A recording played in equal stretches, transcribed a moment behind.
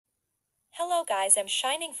Hello guys, I'm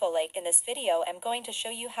Shining Full Lake. In this video I'm going to show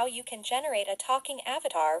you how you can generate a talking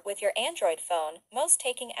avatar with your Android phone. Most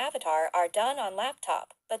taking avatar are done on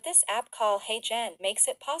laptop, but this app called Heygen makes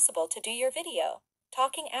it possible to do your video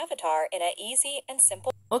talking avatar in an easy and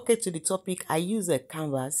simple. Okay, to the topic, I use a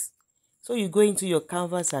canvas. So you go into your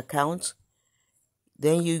canvas account,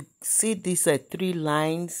 then you see these three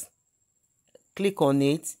lines, click on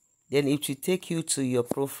it, then it will take you to your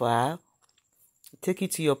profile.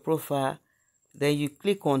 Then you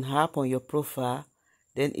click on app on your profile,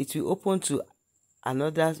 then it will open to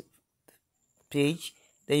another page,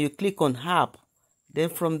 then you click on app, then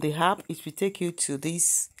from the app it will take you to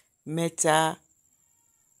this meta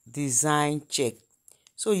design check.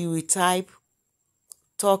 So you will type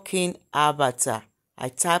talking avatar. I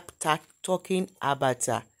type talking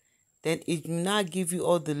avatar, then it will now give you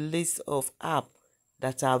all the list of apps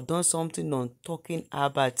that have done something on talking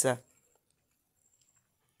avatar.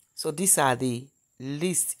 So these are the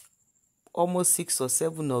list, almost 6 or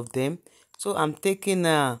 7 of them. So I'm taking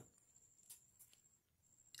the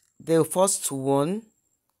first one.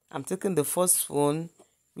 I'm taking the first one,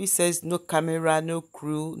 which says no camera, no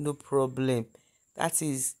crew, no problem. That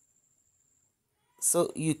is,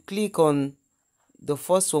 so you click on the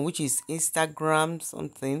first one, which is Instagram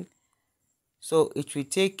something. So it will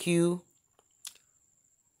take you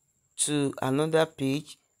to another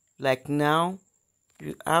page. Like now,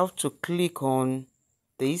 you have to click on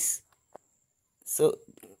this. So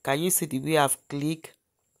can you see the way I've clicked?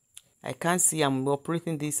 I can't see. I'm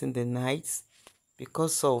operating this in the night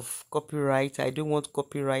because of copyright. I don't want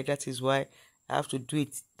copyright. That is why I have to do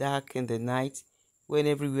it dark in the night when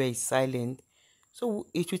everywhere is silent. So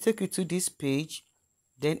it will take you to this page.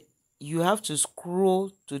 Then you have to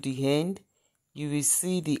scroll to the end. You will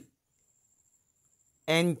see the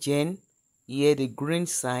engine here, the green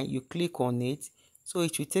sign. You click on it, so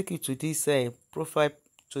it will take you to this profile,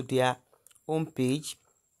 to their home page.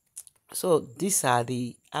 So these are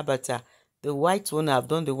the avatar. The white one, I've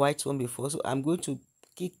done the white one before, so I'm going to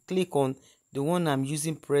click on the one I'm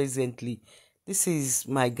using presently. This is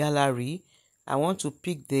my gallery. I want to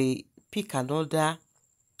pick another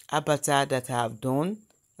avatar that I have done,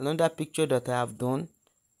 another picture that I have done.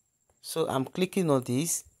 So I'm clicking on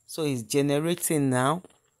this. So it's generating now.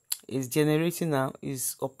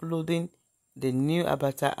 It's uploading the new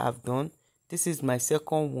avatar I've done. This is my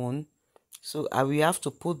second one. So I will have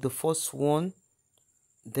to put the first one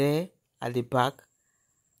there at the back.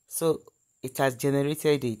 So it has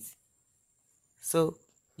generated it. So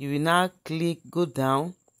you will now go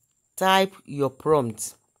down, type your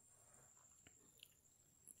prompt.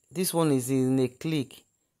 This one is in a click.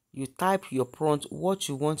 You type your prompt, what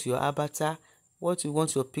you want your avatar, what you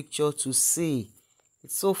want your picture to say.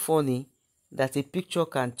 It's so funny that a picture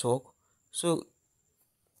can talk. So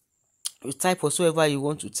you type whatsoever you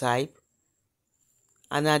want to type.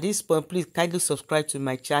 And at this point, please kindly subscribe to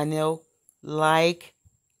my channel, like,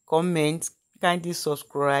 comment, kindly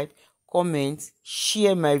subscribe, comment,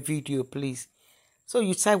 share my video, please. So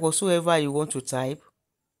you type whatsoever you want to type.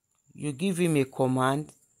 You give him a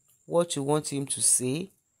command, what you want him to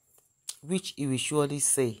say, which he will surely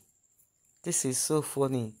say. This is so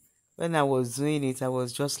funny. When I was doing it, I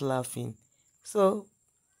was just laughing. So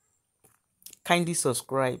kindly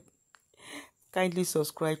subscribe. Kindly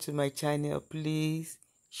subscribe to my channel, please.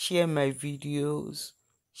 Share my videos.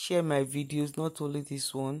 Share my videos, not only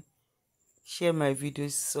this one. Share my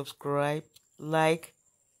videos, subscribe, like,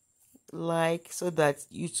 so that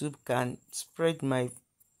YouTube can spread my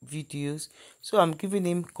videos. So I'm giving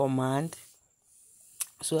him command.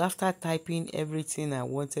 So after typing everything I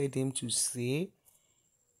wanted him to say,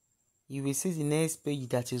 you will see the next page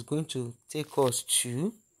that is going to take us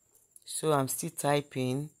to. So I'm still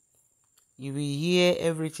typing. You will hear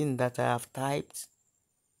everything that I have typed.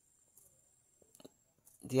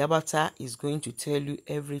 The avatar is going to tell you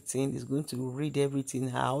everything. It's going to read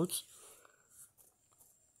everything out.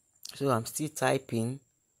 So I'm still typing.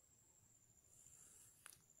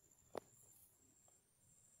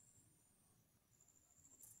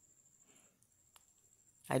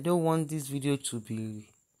 I don't want this video to be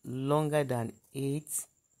longer than 8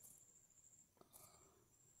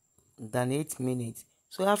 minutes.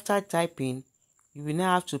 So after typing, you will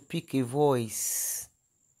now have to pick a voice.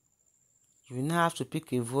 You will now have to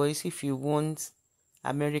pick a voice. If you want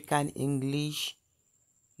American English,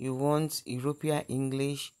 you want European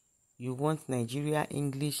English, you want Nigeria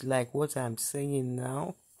English, like what I'm saying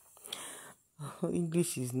now.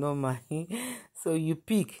 English is not my so you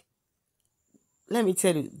pick. Let me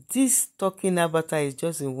tell you, this talking avatar is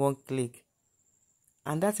just in one click,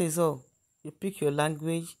 and that is all. You pick your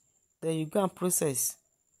language, then you go and process.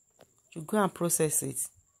 you go and process it.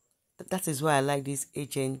 That is why I like this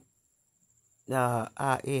Heygen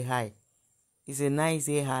AI. It's a nice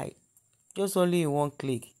AI. Just only in one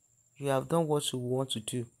click, you have done what you want to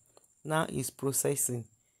do. Now it's processing.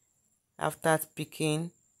 After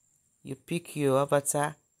picking, you pick your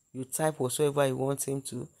avatar, you type whatsoever you want him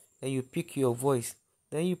to, then you pick your voice,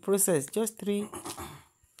 then you process. Just 3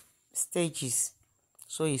 stages.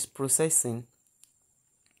 So it's processing.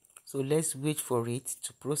 So let's wait for it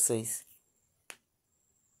to process.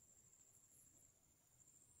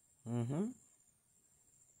 Can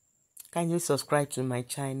you subscribe to my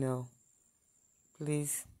channel?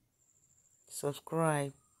 Please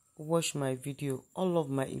subscribe, watch my video. All of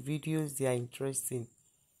my videos, they are interesting.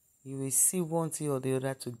 You will see one thing or the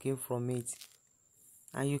other to gain from it,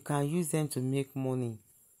 and you can use them to make money.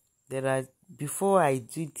 Before I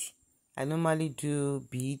normally do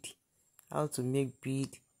bead, how to make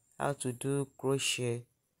bead, how to do crochet,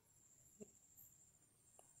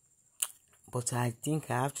 but I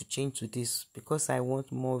think I have to change to this because I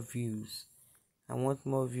want more views. I want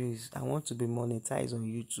to be monetized on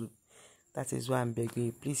YouTube. That is why I'm begging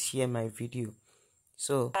you, please share my video.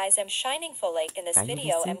 So Guys, I'm Shining Full Lake. In this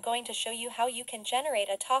video, I'm going to show you how you can generate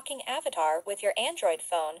a talking avatar with your Android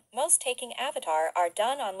phone. Most taking avatar are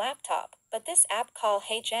done on laptop, but this app called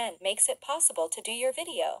Heygen makes it possible to do your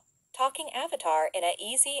video talking avatar in an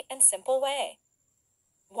easy and simple way.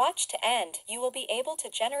 Watch to end. You will be able to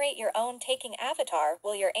generate your own taking avatar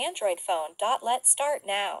with your Android phone. Let's start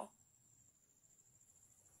now.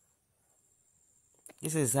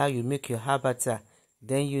 This is how you make your avatar.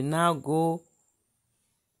 Then you now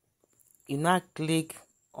click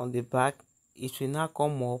on the back. It will now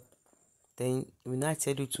come up. Then it will now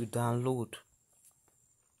tell you to download.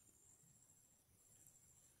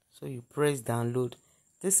 So you press download.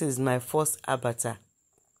 This is my first avatar.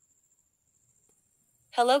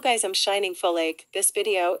 Hello guys, I'm Shining Full Lake. This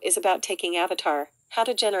video is about taking avatar. How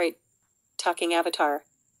to generate talking avatar.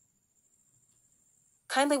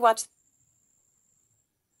 Kindly watch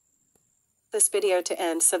this video to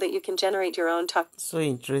end so that you can generate your own talk. So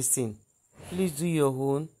interesting. Please do your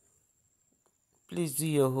own. Please do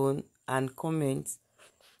your own and comment.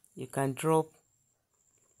 You can drop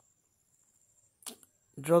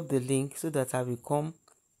the link so that I will come.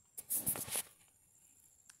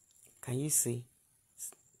 Can you see?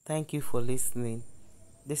 Thank you for listening.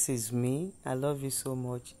 This is me. I love you so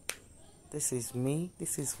much. This is me.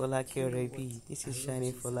 This is Folake Rebi. This is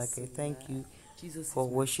Shining Folake. Thank you for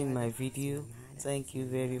watching my video. Thank you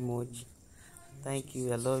very much. Thank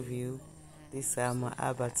you. I love you. These are my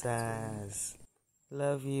avatars.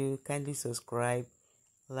 Love you. Kindly subscribe,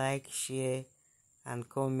 like, share, and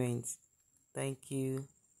comment. Thank you.